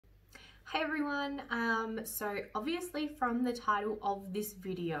Hey everyone, so obviously from the title of this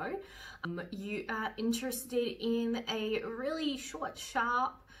video, you are interested in a really short,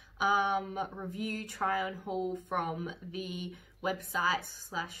 sharp review try on haul from the website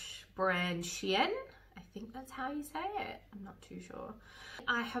slash brand SHEIN. I think that's how you say it, I'm not too sure.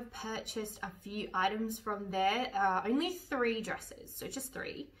 I have purchased a few items from there, only 3 dresses, so just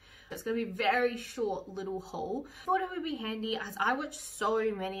 3. It's going to be a very short little haul. I thought it would be handy as I watched so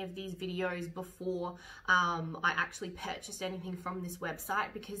many of these videos before I actually purchased anything from this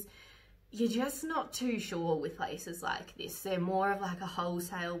website, because you're just not too sure with places like this. They're more of like a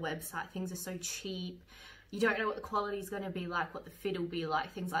wholesale website. Things are so cheap. You don't know what the quality is going to be like, what the fit will be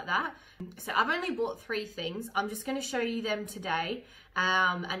like, things like that. So I've only bought 3 things. I'm just going to show you them today.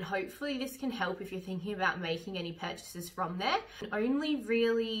 And hopefully this can help if you're thinking about making any purchases from there. Only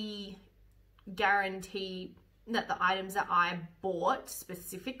really guarantee that the items that I bought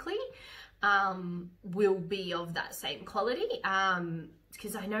specifically will be of that same quality.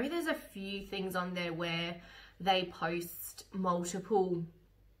 Because I know there's a few things on there where they post multiple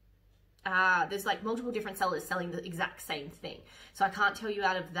there's like multiple different sellers selling the exact same thing, so I can't tell you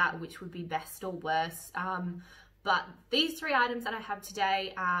out of that which would be best or worse. But these 3 items that I have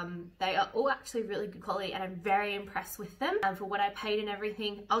today, they are all actually really good quality and I'm very impressed with them for what I paid and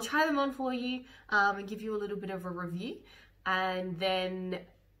everything. I'll try them on for you and give you a little bit of a review, and then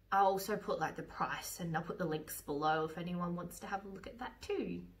I'll also put like the price and I'll put the links below if anyone wants to have a look at that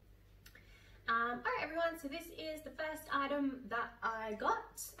too. Alright everyone, so this is the first item that I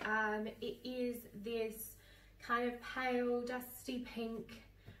got. It is this kind of pale dusty pink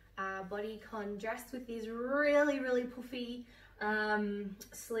bodycon dress with these really puffy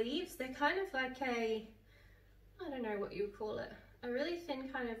sleeves. They're kind of like a, I don't know what you would call it, a really thin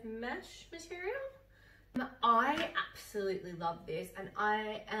kind of mesh material. I absolutely love this and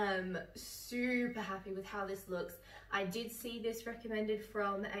I am super happy with how this looks. I did see this recommended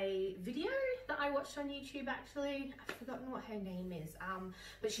from a video that I watched on YouTube actually. I've forgotten what her name is,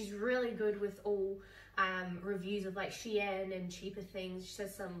 but she's really good with all reviews of like SHEIN and cheaper things. She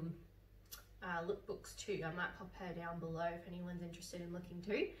has some lookbooks too. I might pop her down below if anyone's interested in looking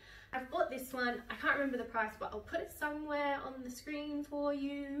too. I've bought this one. I can't remember the price, but I'll put it somewhere on the screen for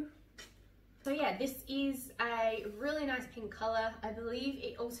you. So yeah, this is a really nice pink colour. I believe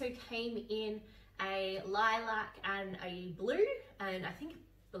it also came in a lilac and a blue, and I think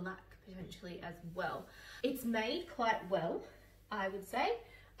black potentially as well. It's made quite well, I would say.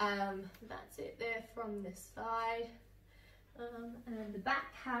 That's it there from the side. And the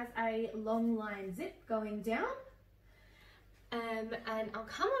back has a long line zip going down. And I'll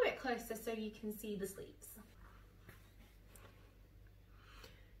come a bit closer so you can see the sleeves.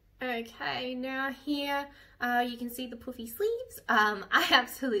 Okay, now here you can see the puffy sleeves. I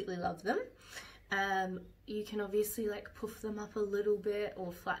absolutely love them. You can obviously like puff them up a little bit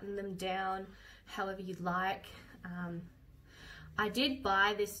or flatten them down however you'd like. I did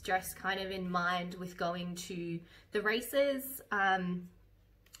buy this dress kind of in mind with going to the races.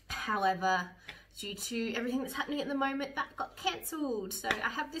 However, due to everything that's happening at the moment, that got cancelled. So I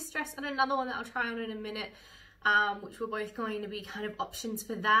have this dress and another one that I'll try on in a minute, which were both going to be kind of options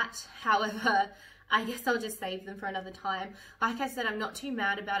for that. However, I guess I'll just save them for another time. Like I said, I'm not too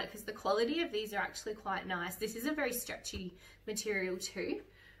mad about it because the quality of these are actually quite nice. This is a very stretchy material too,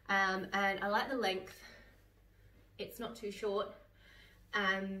 and I like the length. It's not too short.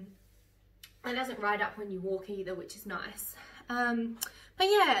 It doesn't ride up when you walk either, which is nice. But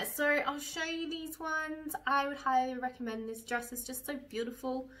yeah, so I'll show you these ones. I would highly recommend this dress. It's just so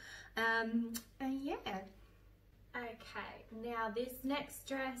beautiful. And yeah. Okay, now this next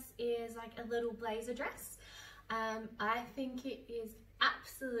dress is like a little blazer dress. I think it is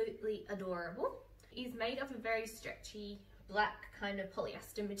absolutely adorable. It is made of a very stretchy black kind of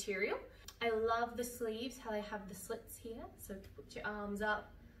polyester material. I love the sleeves, how they have the slits here, so to put your arms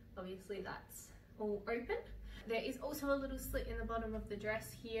up, obviously that's all open. There is also a little slit in the bottom of the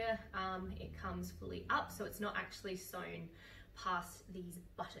dress here. It comes fully up, so it's not actually sewn past these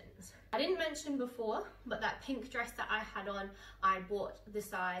buttons. I didn't mention before, but that pink dress that I had on, I bought the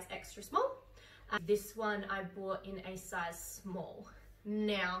size extra small. This one I bought in a size small.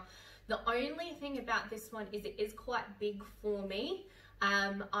 Now, the only thing about this one is it is quite big for me.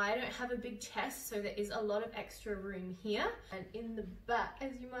 I don't have a big chest, so there is a lot of extra room here. And in the back,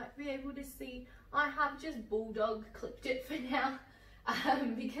 as you might be able to see, I have just bulldog clipped it for now.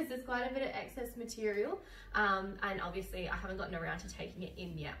 Because there's quite a bit of excess material, and obviously I haven't gotten around to taking it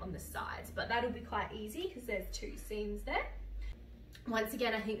in yet on the sides, but that'll be quite easy because there's 2 seams there. Once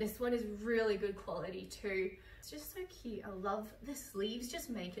again, I think this one is really good quality too. It's just so cute. I love the sleeves, just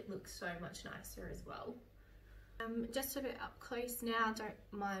make it look so much nicer as well. Just a bit up close now, don't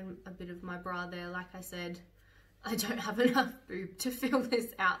mind a bit of my bra there. Like I said, I don't have enough boob to fill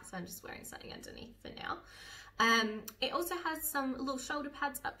this out, so I'm just wearing something underneath for now. It also has some little shoulder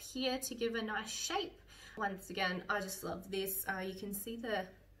pads up here to give a nice shape. Once again, I just love this. You can see the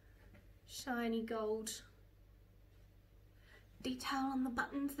shiny gold detail on the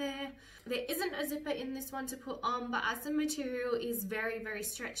buttons there. There isn't a zipper in this one to put on, but as the material is very, very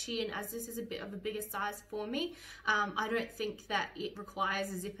stretchy, and as this is a bit of a bigger size for me, I don't think that it requires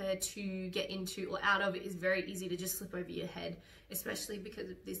a zipper to get into or out of. It is very easy to just slip over your head, especially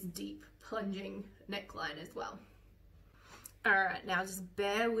because of this deep plunging neckline as well. All right, now just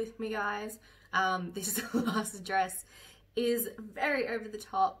bear with me, guys. This last dress is very over the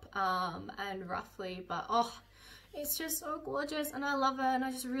top and roughly, but oh, it's just so gorgeous and I love it, and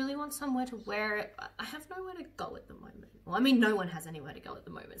I just really want somewhere to wear it. I have nowhere to go at the moment. Well, I mean, no one has anywhere to go at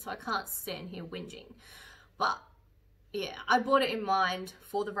the moment, so I can't stand here whinging. But yeah, I bought it in mind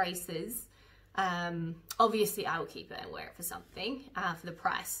for the races. Obviously I will keep it and wear it for something. For the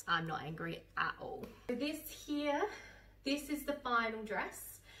price, I'm not angry at all. So this is the final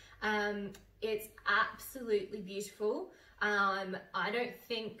dress. It's absolutely beautiful. I don't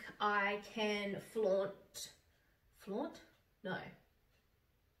think I can flaunt? No.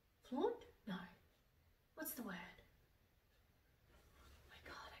 Flaunt? No. What's the word? Oh my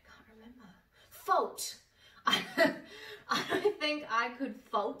God, I can't remember. Fault. I don't think I could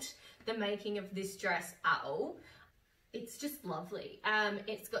fault the making of this dress at all. It's just lovely.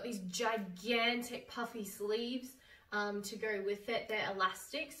 It's got these gigantic puffy sleeves to go with it. They're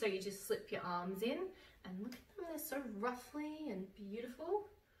elastic, so you just slip your arms in, and look at them, they're so ruffly and beautiful.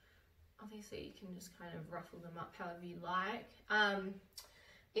 Obviously you can just kind of ruffle them up however you like.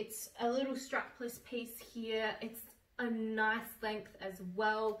 It's a little strapless piece here. It's a nice length as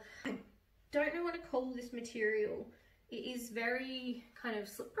well. I don't know what to call this material. It is very kind of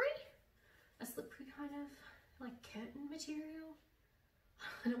slippery. A slippery kind of like curtain material.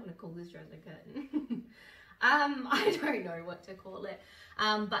 I don't want to call this dress a curtain. I don't know what to call it,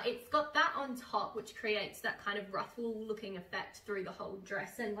 but it's got that on top, which creates that kind of ruffle looking effect through the whole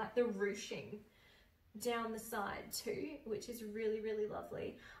dress, and like the ruching down the side too, which is really, really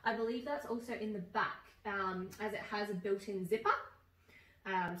lovely. I believe that's also in the back, as it has a built-in zipper,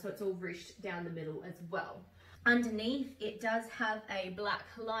 so it's all ruched down the middle as well. Underneath it does have a black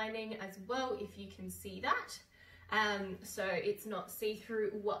lining as well, if you can see that, so it's not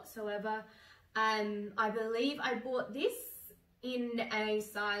see-through whatsoever. I believe I bought this in a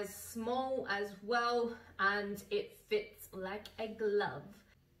size small as well, and it fits like a glove.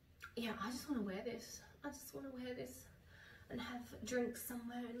 Yeah, I just want to wear this. I just want to wear this and have drinks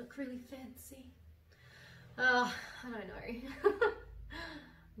somewhere and look really fancy. I don't know.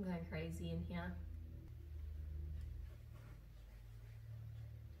 I'm going crazy in here.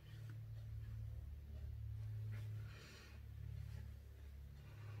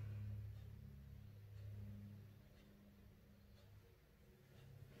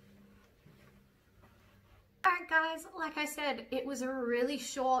 Alright guys, like I said, it was a really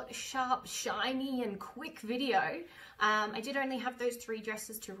short, sharp, shiny and quick video. I did only have those 3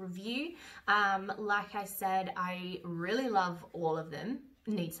 dresses to review. Like I said, I really love all of them.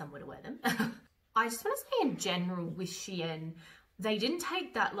 Need somewhere to wear them. I just want to say in general with SHEIN, they didn't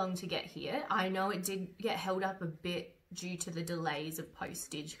take that long to get here. I know it did get held up a bit due to the delays of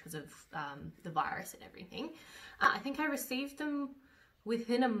postage because of the virus and everything. I think I received them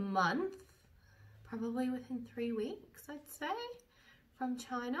within a month. Probably within 3 weeks, I'd say, from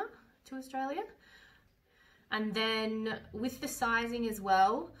China to Australia. And then with the sizing as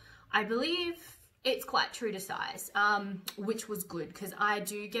well, I believe it's quite true to size, which was good, because I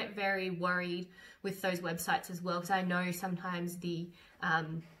do get very worried with those websites as well, because I know sometimes the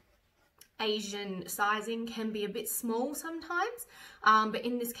Asian sizing can be a bit small sometimes. But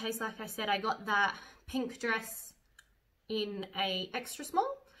in this case, like I said, I got that pink dress in a extra small,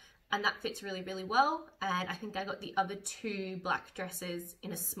 and that fits really, really well. And I think I got the other 2 black dresses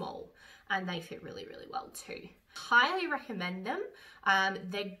in a small, and they fit really, really well too. Highly recommend them.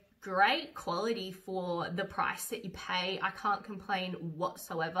 They're great quality for the price that you pay. I can't complain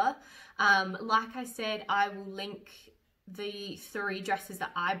whatsoever. Like I said, I will link the 3 dresses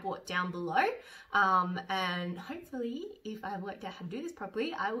that I bought down below, and hopefully if I worked out how to do this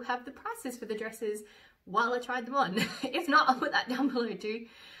properly, I will have the prices for the dresses while I tried them on. If not, I'll put that down below too.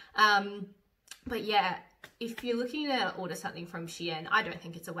 But yeah, if you're looking to order something from SHEIN, I don't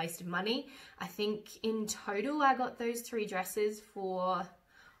think it's a waste of money. I think in total I got those 3 dresses for,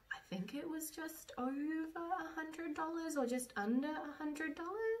 I think it was just over $100 or just under $100.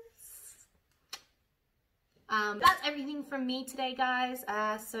 That's everything from me today, guys.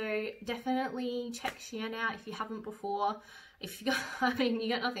 So definitely check SHEIN out if you haven't before. If you got, I mean, you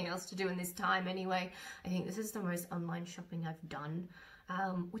got nothing else to do in this time anyway. I think this is the most online shopping I've done,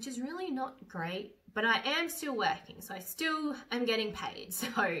 which is really not great, but I am still working, so I still am getting paid. So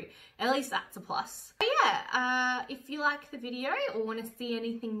at least that's a plus. But yeah, if you like the video or want to see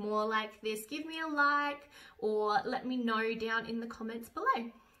anything more like this, give me a like or let me know down in the comments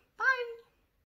below. Bye.